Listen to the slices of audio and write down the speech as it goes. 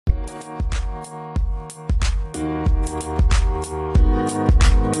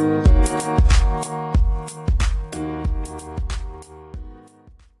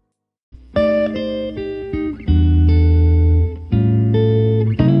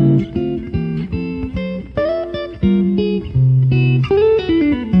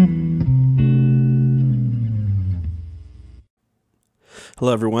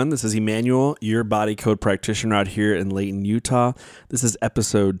Hello, everyone. This is Emmanuel, your body code practitioner out here in Layton, Utah. This is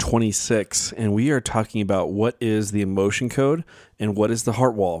episode 26, and we are talking about what is the emotion code and what is the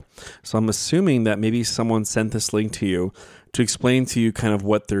heart wall. So I'm assuming that maybe someone sent this link to you to explain to you kind of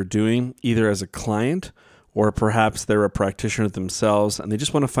what they're doing, either as a client or perhaps they're a practitioner themselves, and they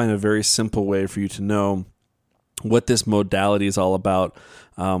just want to find a very simple way for you to know what this modality is all about,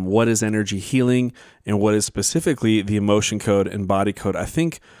 what is energy healing, and what is specifically the emotion code and body code. I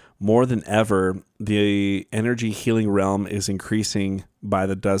think more than ever, the energy healing realm is increasing by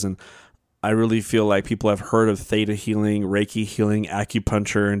the dozen. I really feel like people have heard of theta healing, Reiki healing,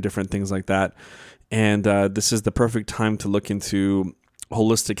 acupuncture, and different things like that. And this is the perfect time to look into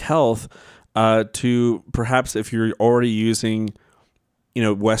holistic health, to perhaps if you're already using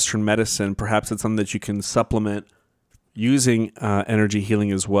Western medicine, perhaps it's something that you can supplement using energy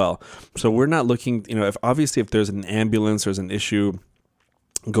healing as well. So we're not looking, if there's an ambulance, there's an issue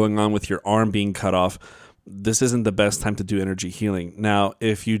going on with your arm being cut off, this isn't the best time to do energy healing. Now,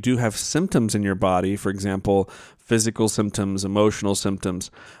 if you do have symptoms in your body, for example, physical symptoms, emotional symptoms,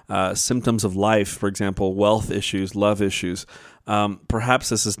 symptoms of life, for example, wealth issues, love issues, perhaps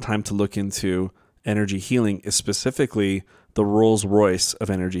this is time to look into energy healing, is specifically the Rolls Royce of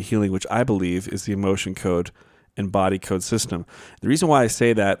energy healing, which I believe is the emotion code and body code system. The reason why I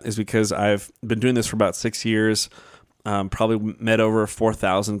say that is because I've been doing this for about 6 years, probably met over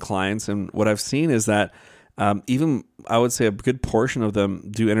 4,000 clients, and what I've seen is that even I would say a good portion of them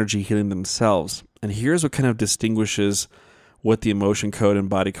do energy healing themselves. And here's what kind of distinguishes what the emotion code and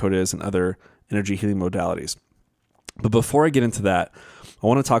body code is and other energy healing modalities. But before I get into that, I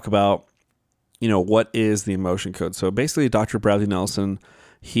want to talk about what is the emotion code. So basically, Dr. Bradley Nelson,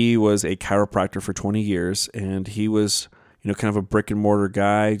 he was a chiropractor for 20 years, and he was, kind of a brick and mortar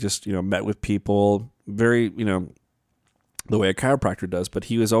guy, just, met with people, very, the way a chiropractor does, but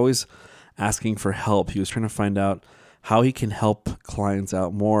he was always asking for help. He was trying to find out how he can help clients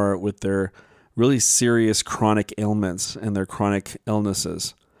out more with their really serious chronic ailments and their chronic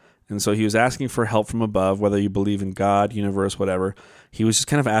illnesses. And so he was asking for help from above, whether you believe in God, universe, whatever. He was just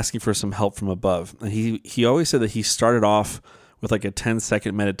kind of asking for some help from above. And he always said that he started off with like a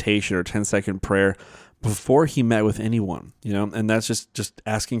 10-second meditation or 10-second prayer before he met with anyone, and that's just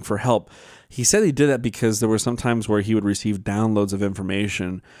asking for help. He said he did that because there were some times where he would receive downloads of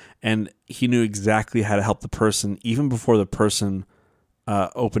information, and he knew exactly how to help the person even before the person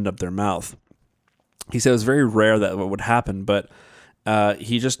opened up their mouth. He said it was very rare that what would happen, but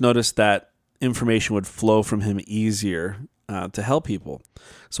he just noticed that information would flow from him easier to help people.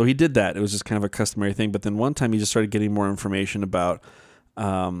 So he did that. It was just kind of a customary thing. But then one time he just started getting more information about,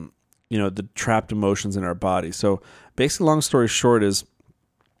 the trapped emotions in our body. So basically, long story short is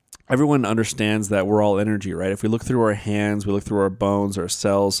everyone understands that we're all energy, right? If we look through our hands, we look through our bones, our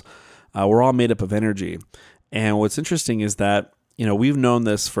cells, we're all made up of energy. And what's interesting is that, we've known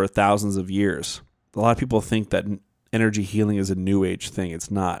this for thousands of years. A lot of people think that energy healing is a new age thing.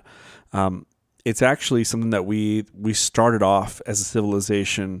 It's not. It's actually something that we started off as a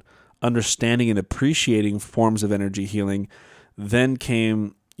civilization understanding and appreciating forms of energy healing. Then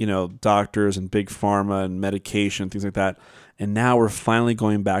came, doctors and big pharma and medication, things like that. And now we're finally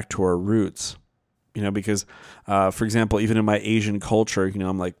going back to our roots, because, for example, even in my Asian culture,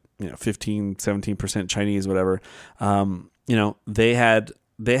 I'm like, 15, 17% Chinese, whatever. They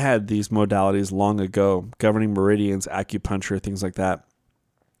had these modalities long ago, governing meridians, acupuncture, things like that.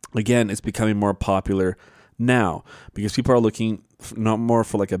 Again, it's becoming more popular now because people are looking not more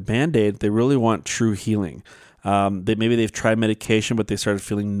for like a Band-Aid. They really want true healing. Maybe they've tried medication, but they started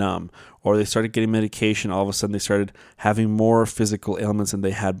feeling numb, or they started getting medication. All of a sudden, they started having more physical ailments than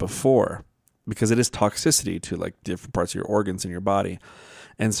they had before because it is toxicity to like different parts of your organs in your body.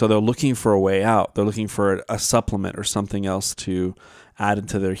 And so they're looking for a way out. They're looking for a supplement or something else to add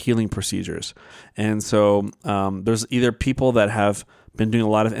into their healing procedures. And so there's either people that have been doing a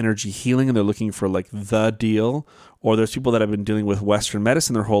lot of energy healing and they're looking for like the deal, or there's people that have been dealing with Western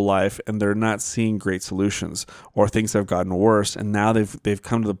medicine their whole life and they're not seeing great solutions, or things have gotten worse, and now they've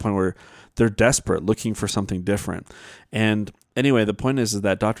come to the point where they're desperate, looking for something different. And anyway, the point is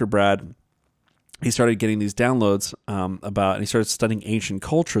that Dr. Brad, he started getting these downloads and he started studying ancient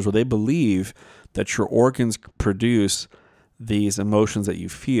cultures where they believe that your organs produce these emotions that you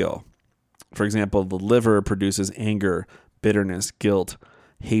feel. For example, the liver produces anger, bitterness, guilt,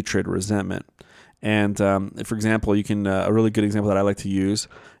 hatred, resentment. And for example, you can a really good example that I like to use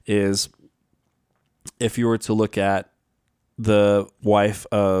is if you were to look at the wife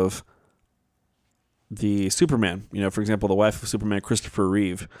of the Superman, for example, the wife of Superman, Christopher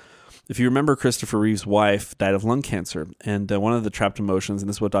Reeve. If you remember, Christopher Reeve's wife died of lung cancer, and one of the trapped emotions, and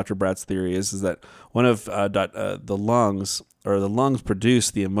this is what Dr. Bratt's theory is that one of the lungs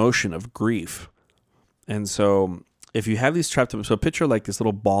produce the emotion of grief. And so if you have these trapped, so picture like this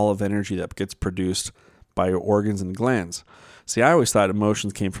little ball of energy that gets produced by your organs and glands. See, I always thought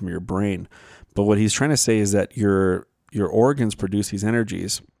emotions came from your brain, but what he's trying to say is that your organs produce these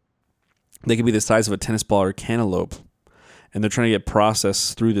energies. They can be the size of a tennis ball or a cantaloupe, and they're trying to get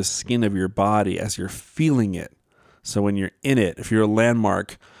processed through the skin of your body as you're feeling it. So when you're in it, if you're a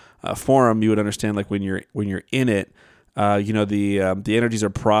landmark forum, you would understand like when you're in it, the energies are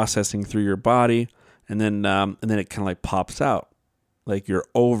processing through your body, and then it kind of like pops out, like you're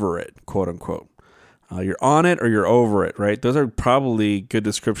over it, quote unquote. You're on it or you're over it, right? Those are probably good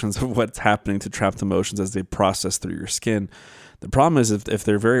descriptions of what's happening to trapped emotions as they process through your skin. The problem is if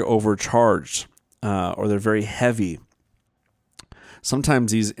they're very overcharged or they're very heavy,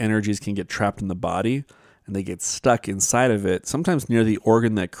 sometimes these energies can get trapped in the body and they get stuck inside of it, sometimes near the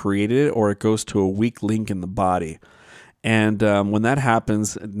organ that created it, or it goes to a weak link in the body. And when that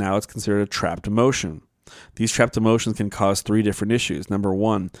happens, now it's considered a trapped emotion. These trapped emotions can cause 3 different issues. Number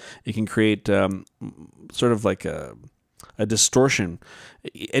one, it can create sort of like a distortion.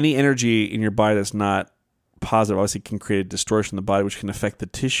 Any energy in your body that's not positive obviously can create a distortion in the body, which can affect the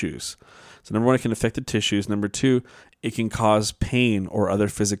tissues. So number one, it can affect the tissues. Number two, it can cause pain or other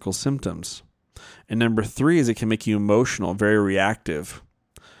physical symptoms. And number 3 is it can make you emotional, very reactive,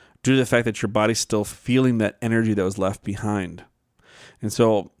 due to the fact that your body's still feeling that energy that was left behind. And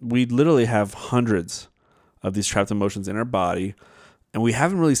so we literally have hundreds of these trapped emotions in our body, and we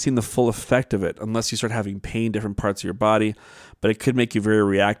haven't really seen the full effect of it unless you start having pain in different parts of your body. But it could make you very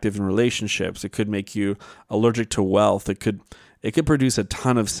reactive in relationships. It could make you allergic to wealth. It could produce a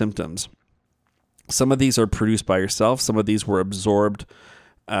ton of symptoms. Some of these are produced by yourself. Some of these were absorbed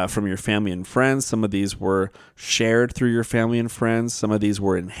from your family and friends. Some of these were shared through your family and friends. Some of these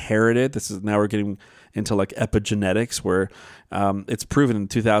were inherited. Now we're getting into like epigenetics, where it's proven in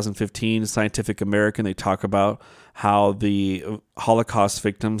 2015, Scientific American, they talk about how the Holocaust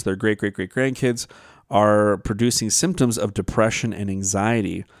victims, their great-great-great-grandkids, are producing symptoms of depression and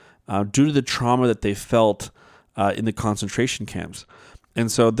anxiety due to the trauma that they felt in the concentration camps.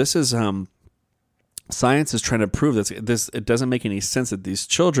 And so this is science is trying to prove this. It doesn't make any sense that these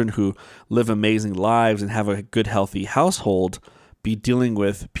children who live amazing lives and have a good, healthy household be dealing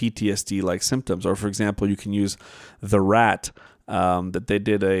with PTSD-like symptoms. Or, for example, you can use the rat that they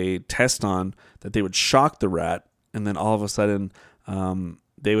did a test on, that they would shock the rat, and then all of a sudden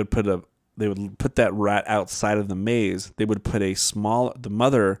they would put that rat outside of the maze. They would put the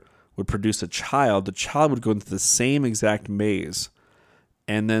mother would produce a child. The child would go into the same exact maze,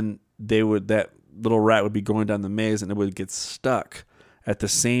 and then that little rat would be going down the maze, and it would get stuck at the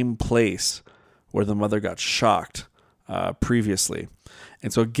same place where the mother got shocked previously.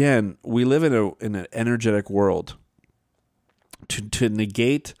 And so again, we live in an energetic world. To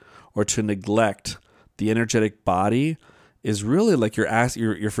negate or to neglect the energetic body is really like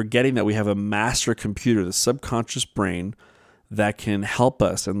you're forgetting that we have a master computer, the subconscious brain, that can help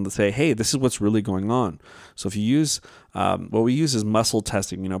us and say, hey, this is what's really going on. So if you use, what we use is muscle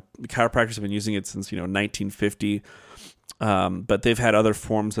testing. Chiropractors have been using it since 1950, but they've had other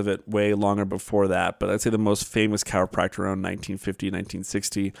forms of it way longer before that. But I'd say the most famous chiropractor around 1950,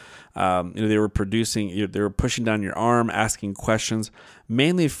 1960, they were pushing down your arm, asking questions,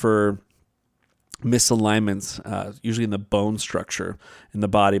 mainly for misalignments, usually in the bone structure in the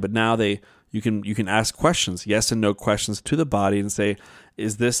body. But now you can ask questions, yes and no questions to the body, and say,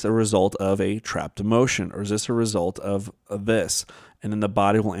 is this a result of a trapped emotion, or is this a result of this? And then the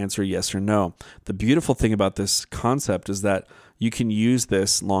body will answer yes or no. The beautiful thing about this concept is that you can use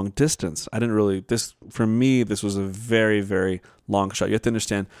this long distance. For me, this was a very, very long shot. You have to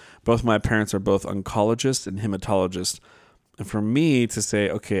understand, both my parents are both oncologists and hematologists. And for me to say,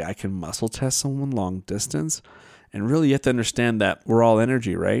 okay, I can muscle test someone long distance, and really you have to understand that we're all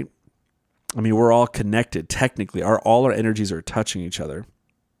energy, right? I mean, we're all connected technically. All our energies are touching each other.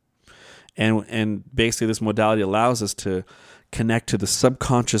 And basically this modality allows us to connect to the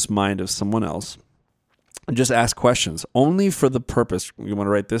subconscious mind of someone else and just ask questions only for the purpose, you want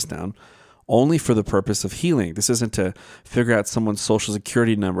to write this down, only for the purpose of healing. This isn't to figure out someone's social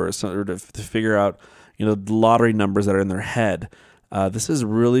security number or to figure out the lottery numbers that are in their head. This is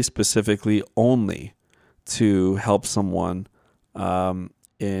really specifically only to help someone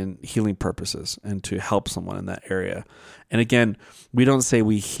in healing purposes and to help someone in that area. And again, we don't say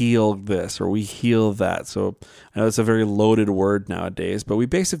we heal this or we heal that. So I know it's a very loaded word nowadays, but we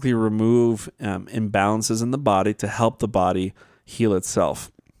basically remove imbalances in the body to help the body heal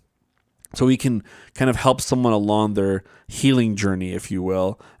itself. So we can kind of help someone along their healing journey, if you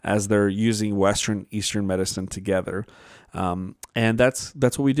will, as they're using Western, Eastern medicine together. And that's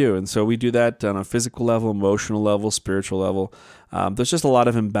what we do. And so we do that on a physical level, emotional level, spiritual level. There's just a lot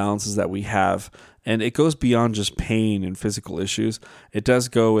of imbalances that we have. And it goes beyond just pain and physical issues. It does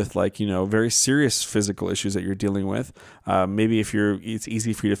go with very serious physical issues that you're dealing with. Maybe it's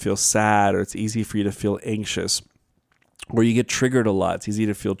easy for you to feel sad, or it's easy for you to feel anxious, or you get triggered a lot. It's easy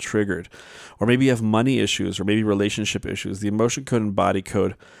to feel triggered. Or maybe you have money issues, or maybe relationship issues. The emotion code and body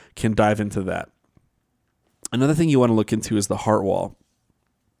code can dive into that. Another thing you want to look into is the heart wall.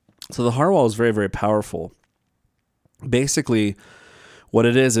 So the heart wall is very, very powerful. Basically, what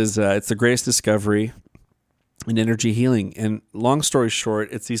it is it's the greatest discovery in energy healing. And long story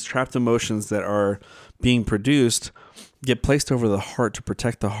short, it's these trapped emotions that are being produced get placed over the heart to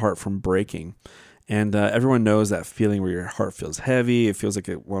protect the heart from breaking. And everyone knows that feeling where your heart feels heavy, it feels like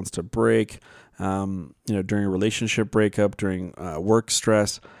it wants to break, during a relationship breakup, during work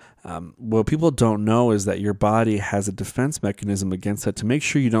stress. What people don't know is that your body has a defense mechanism against that to make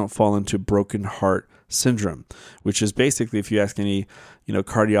sure you don't fall into broken heart syndrome, which is basically, if you ask any,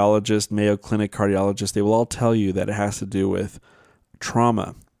 cardiologist, Mayo Clinic cardiologist, they will all tell you that it has to do with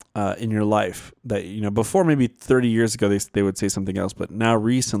trauma in your life. That, before maybe 30 years ago, they would say something else, but now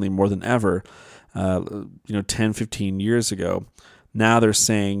recently, more than ever, 10, 15 years ago, now they're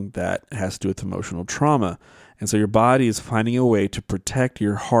saying that it has to do with emotional trauma. And so your body is finding a way to protect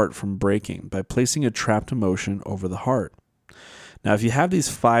your heart from breaking by placing a trapped emotion over the heart. Now, if you have these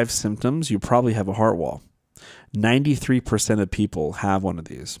 5 symptoms, you probably have a heart wall. 93% of people have one of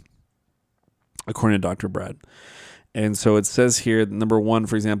these, according to Dr. Brad. And so it says here, number 1,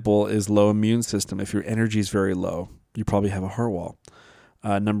 for example, is low immune system. If your energy is very low, you probably have a heart wall.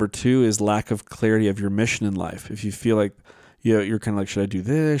 Number 2 is lack of clarity of your mission in life. If you feel like you're kind of like, should I do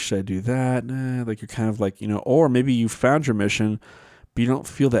this? Should I do that? Like you're kind of like, or maybe you found your mission, but you don't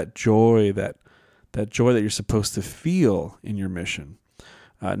feel that joy, that joy that you're supposed to feel in your mission.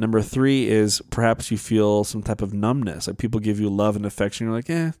 Number 3 is perhaps you feel some type of numbness. Like people give you love and affection. You're like,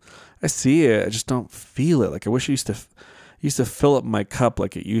 I see it. I just don't feel it. Like I wish I used to fill up my cup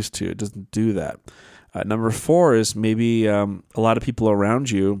like it used to. It doesn't do that. Number 4 is maybe a lot of people around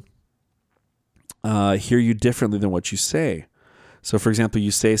you hear you differently than what you say. So, for example,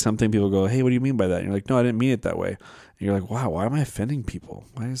 you say something, people go, hey, what do you mean by that? And you're like, no, I didn't mean it that way. And you're like, wow, why am I offending people?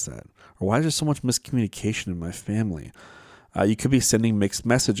 Why is that? Or why is there so much miscommunication in my family? You could be sending mixed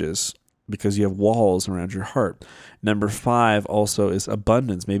messages because you have walls around your heart. Number 5 also is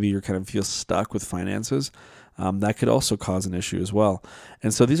abundance. Maybe you kind of feel stuck with finances. That could also cause an issue as well.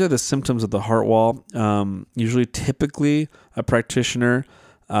 And so these are the symptoms of the heart wall. Typically, a practitioner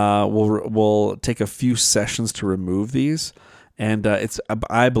will take a few sessions to remove these. And it's,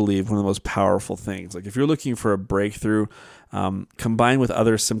 I believe, one of the most powerful things. Like if you're looking for a breakthrough, combined with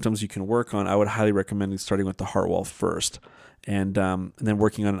other symptoms you can work on, I would highly recommend starting with the heart wall first, and then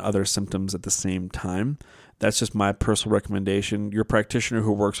working on other symptoms at the same time. That's just my personal recommendation. Your practitioner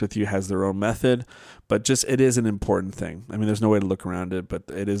who works with you has their own method, but it is an important thing. I mean, there's no way to look around it, but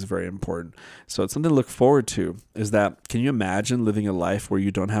it is very important. So it's something to look forward to. Is that, can you imagine living a life where you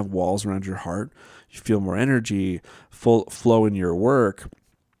don't have walls around your heart? You feel more energy, full flow in your work,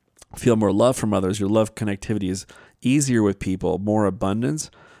 feel more love from others. Your love connectivity is easier with people, more abundance.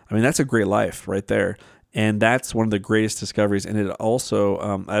 I mean, that's a great life right there. And that's one of the greatest discoveries. And it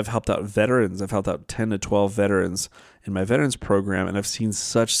also, I've helped out veterans. I've helped out 10 to 12 veterans in my veterans program, and I've seen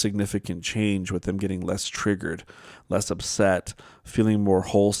such significant change with them getting less triggered, less upset, feeling more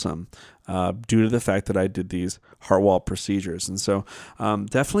wholesome, due to the fact that I did these heart wall procedures. And so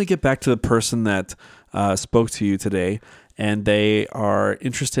definitely get back to the person that spoke to you today, and they are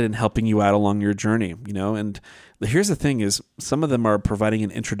interested in helping you out along your journey, and here's the thing is, some of them are providing an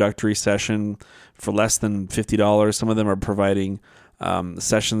introductory session for less than $50. Some of them are providing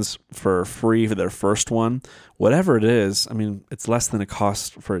sessions for free for their first one. Whatever it is, I mean, it's less than a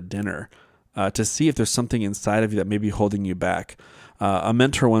cost for a dinner to see if there's something inside of you that may be holding you back. A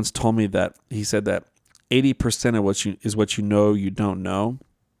mentor once told me that he said that 80% of what you know you don't know.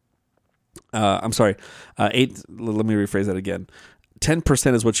 Let me rephrase that again.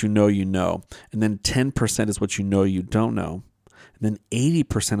 10% is what you know, and then 10% is what you know you don't know. And then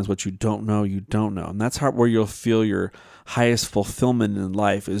 80% is what you don't know, And that's where you'll feel your highest fulfillment in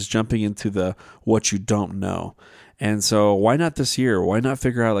life, is jumping into the what you don't know. And so why not this year? Why not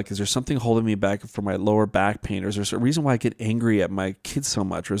figure out, like, is there something holding me back from my lower back pain? Or is there a reason why I get angry at my kids so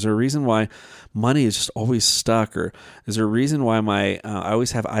much? Or is there a reason why money is just always stuck? Or is there a reason why I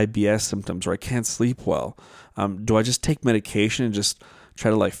always have IBS symptoms, or I can't sleep well? Do I just take medication and just try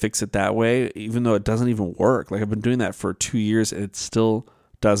to like fix it that way, even though it doesn't even work? Like, I've been doing that for 2 years and it still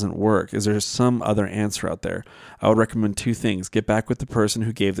doesn't work. Is there some other answer out there? I would recommend 2 things. Get back with the person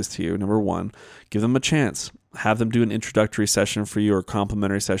who gave this to you. Number 1, give them a chance. Have them do an introductory session for you, or a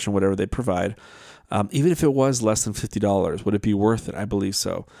complimentary session, whatever they provide. Even if it was less than $50, would it be worth it? I believe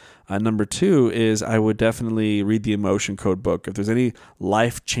so. Number 2 is I would definitely read the Emotion Code book. If there's any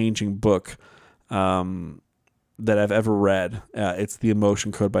life-changing book that I've ever read, it's The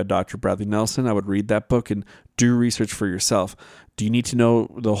Emotion Code by Dr. Bradley Nelson. I would read that book and do research for yourself. Do you need to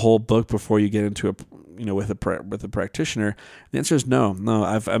know the whole book before you get into with a practitioner? The answer is no.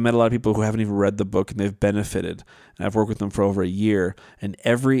 I've met a lot of people who haven't even read the book and they've benefited. And I've worked with them for over a year, and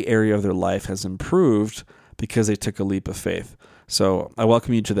every area of their life has improved because they took a leap of faith. So I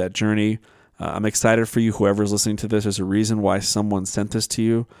welcome you to that journey. I'm excited for you, whoever's listening to this. There's a reason why someone sent this to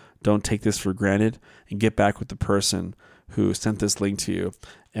you. Don't take this for granted, and get back with the person who sent this link to you.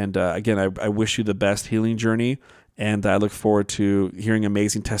 And again, I wish you the best healing journey, and I look forward to hearing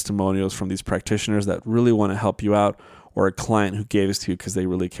amazing testimonials from these practitioners that really want to help you out, or a client who gave this to you because they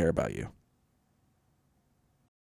really care about you.